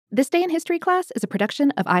This Day in History Class is a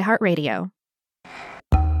production of iHeartRadio.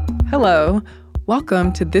 Hello.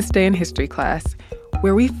 Welcome to This Day in History Class,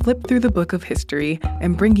 where we flip through the book of history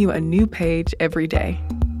and bring you a new page every day.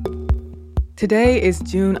 Today is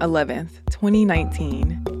June 11th,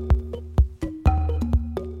 2019.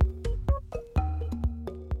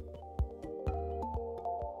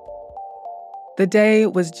 The day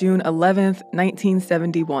was June 11th,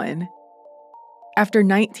 1971. After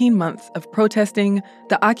 19 months of protesting,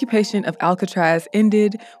 the occupation of Alcatraz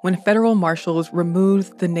ended when federal marshals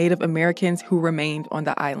removed the Native Americans who remained on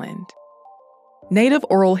the island. Native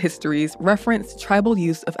oral histories reference tribal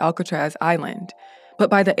use of Alcatraz Island, but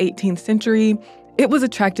by the 18th century, it was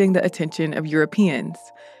attracting the attention of Europeans.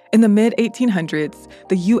 In the mid-1800s,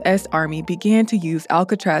 the U.S. Army began to use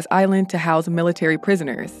Alcatraz Island to house military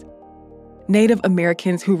prisoners. Native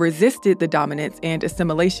Americans who resisted the dominance and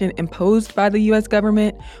assimilation imposed by the U.S.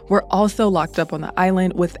 government were also locked up on the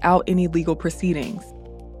island without any legal proceedings.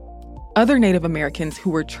 Other Native Americans who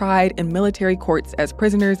were tried in military courts as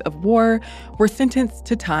prisoners of war were sentenced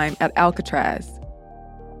to time at Alcatraz.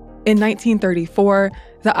 In 1934,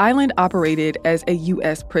 the island operated as a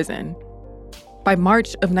U.S. prison. By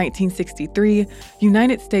March of 1963,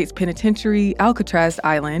 United States Penitentiary Alcatraz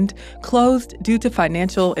Island closed due to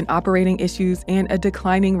financial and operating issues and a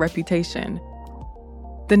declining reputation.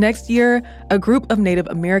 The next year, a group of Native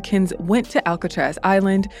Americans went to Alcatraz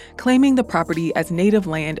Island, claiming the property as native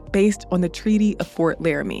land based on the Treaty of Fort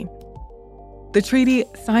Laramie. The treaty,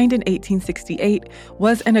 signed in 1868,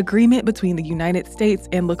 was an agreement between the United States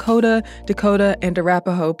and Lakota, Dakota, and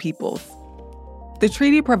Arapaho peoples. The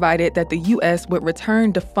treaty provided that the U.S. would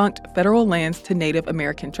return defunct federal lands to Native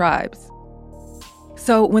American tribes.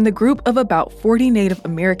 So when the group of about 40 Native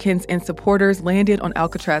Americans and supporters landed on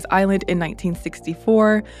Alcatraz Island in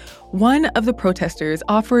 1964, one of the protesters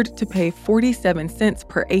offered to pay 47 cents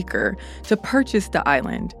per acre to purchase the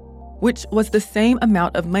island, which was the same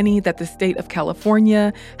amount of money that the state of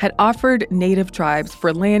California had offered Native tribes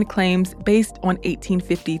for land claims based on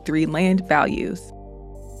 1853 land values.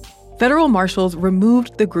 Federal marshals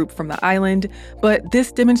removed the group from the island, but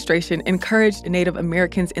this demonstration encouraged Native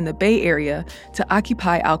Americans in the Bay Area to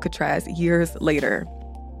occupy Alcatraz years later.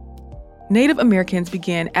 Native Americans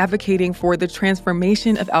began advocating for the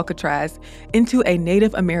transformation of Alcatraz into a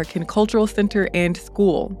Native American cultural center and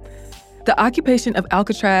school. The occupation of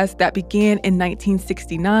Alcatraz that began in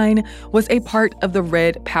 1969 was a part of the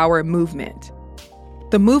Red Power movement.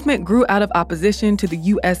 The movement grew out of opposition to the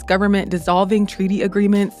U.S. government dissolving treaty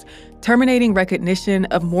agreements, terminating recognition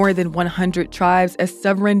of more than 100 tribes as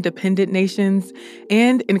sovereign dependent nations,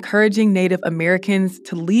 and encouraging Native Americans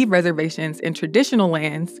to leave reservations in traditional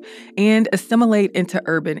lands and assimilate into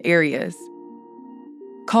urban areas.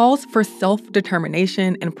 Calls for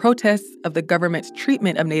self-determination and protests of the government's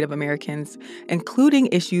treatment of Native Americans, including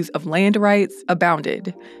issues of land rights,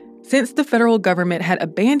 abounded. Since the federal government had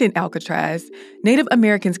abandoned Alcatraz, Native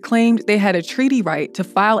Americans claimed they had a treaty right to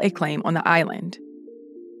file a claim on the island.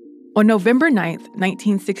 On November 9,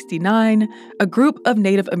 1969, a group of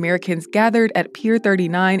Native Americans gathered at Pier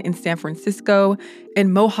 39 in San Francisco,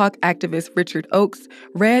 and Mohawk activist Richard Oakes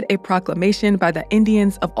read a proclamation by the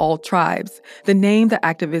Indians of all tribes, the name the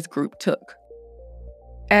activist group took.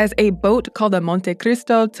 As a boat called the Monte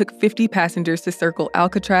Cristo took 50 passengers to circle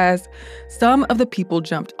Alcatraz, some of the people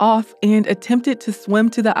jumped off and attempted to swim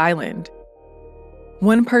to the island.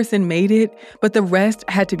 One person made it, but the rest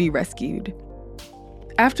had to be rescued.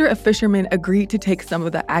 After a fisherman agreed to take some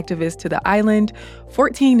of the activists to the island,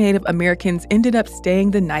 14 Native Americans ended up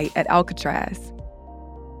staying the night at Alcatraz.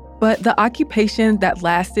 But the occupation that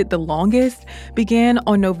lasted the longest began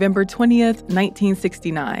on November 20th,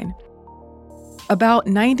 1969. About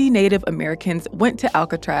 90 Native Americans went to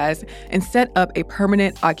Alcatraz and set up a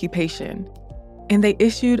permanent occupation. And they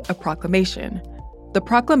issued a proclamation. The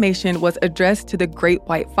proclamation was addressed to the Great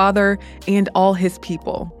White Father and all his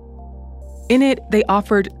people. In it, they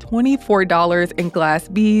offered $24 in glass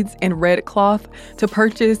beads and red cloth to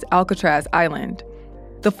purchase Alcatraz Island.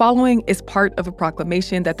 The following is part of a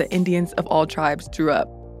proclamation that the Indians of all tribes drew up.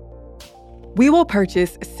 We will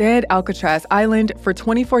purchase said Alcatraz Island for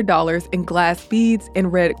 $24 in glass beads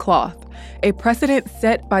and red cloth, a precedent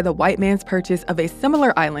set by the white man's purchase of a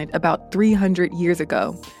similar island about 300 years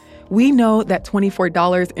ago. We know that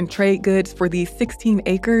 $24 in trade goods for these 16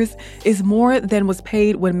 acres is more than was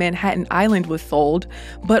paid when Manhattan Island was sold,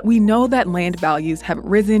 but we know that land values have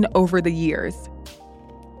risen over the years.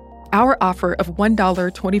 Our offer of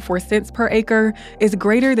 $1.24 per acre is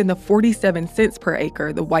greater than the 47 cents per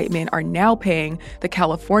acre the white men are now paying the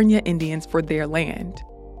California Indians for their land.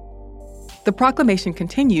 The proclamation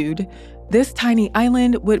continued, This tiny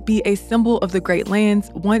island would be a symbol of the Great Lands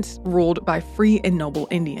once ruled by free and noble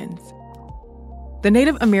Indians. The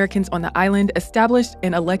Native Americans on the island established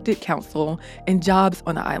an elected council and jobs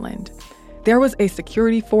on the island. There was a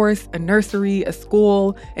security force, a nursery, a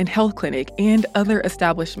school, and health clinic, and other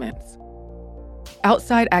establishments.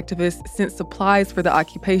 Outside activists sent supplies for the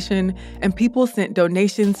occupation, and people sent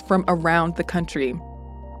donations from around the country.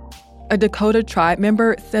 A Dakota tribe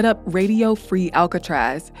member set up Radio Free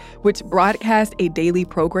Alcatraz, which broadcast a daily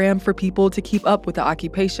program for people to keep up with the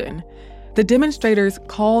occupation. The demonstrators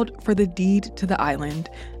called for the deed to the island,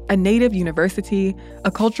 a native university,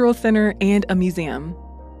 a cultural center, and a museum.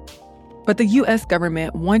 But the U.S.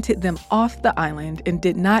 government wanted them off the island and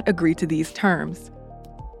did not agree to these terms.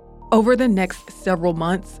 Over the next several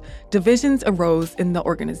months, divisions arose in the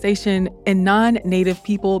organization and non-native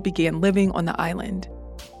people began living on the island.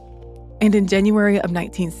 And in January of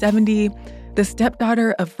 1970, the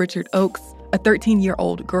stepdaughter of Richard Oakes, a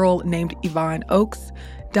 13-year-old girl named Yvonne Oakes,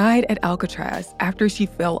 died at Alcatraz after she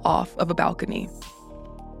fell off of a balcony.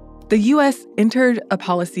 The U.S. entered a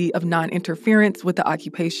policy of non-interference with the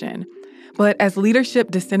occupation, but as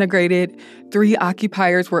leadership disintegrated, 3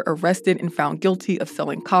 occupiers were arrested and found guilty of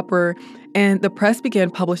selling copper, and the press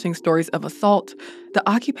began publishing stories of assault. The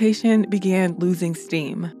occupation began losing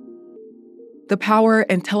steam. The power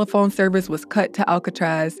and telephone service was cut to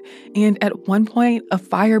Alcatraz, and at one point, a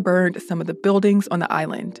fire burned some of the buildings on the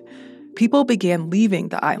island. People began leaving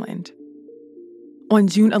the island. On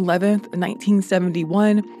June 11,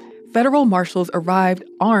 1971, federal marshals arrived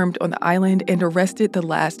armed on the island and arrested the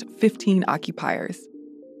last 15 occupiers.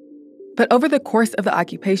 But over the course of the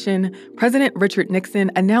occupation, President Richard Nixon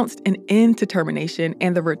announced an end to termination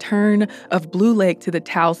and the return of Blue Lake to the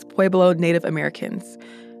Taos Pueblo Native Americans.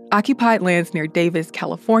 Occupied lands near Davis,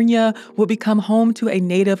 California, will become home to a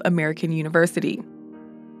Native American university.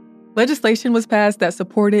 Legislation was passed that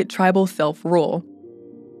supported tribal self-rule.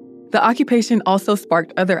 The occupation also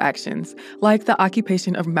sparked other actions, like the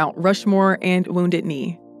occupation of Mount Rushmore and Wounded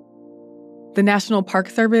Knee. The National Park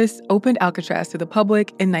Service opened Alcatraz to the public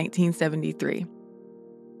in 1973.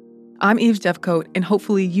 I'm Eve Jeffcoat, and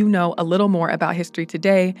hopefully you know a little more about history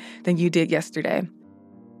today than you did yesterday.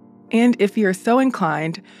 And if you're so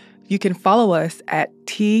inclined, you can follow us at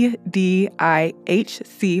TDIHC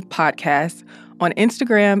Podcast on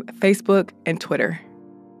Instagram, Facebook, and Twitter.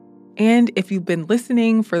 And if you've been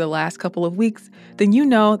listening for the last couple of weeks, then you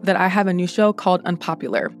know that I have a new show called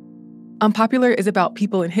Unpopular. Unpopular is about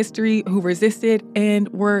people in history who resisted and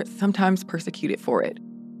were sometimes persecuted for it.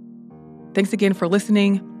 Thanks again for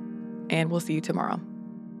listening, and we'll see you tomorrow.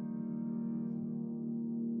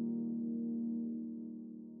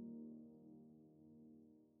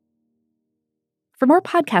 For more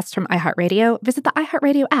podcasts from iHeartRadio, visit the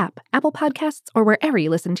iHeartRadio app, Apple Podcasts, or wherever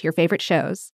you listen to your favorite shows.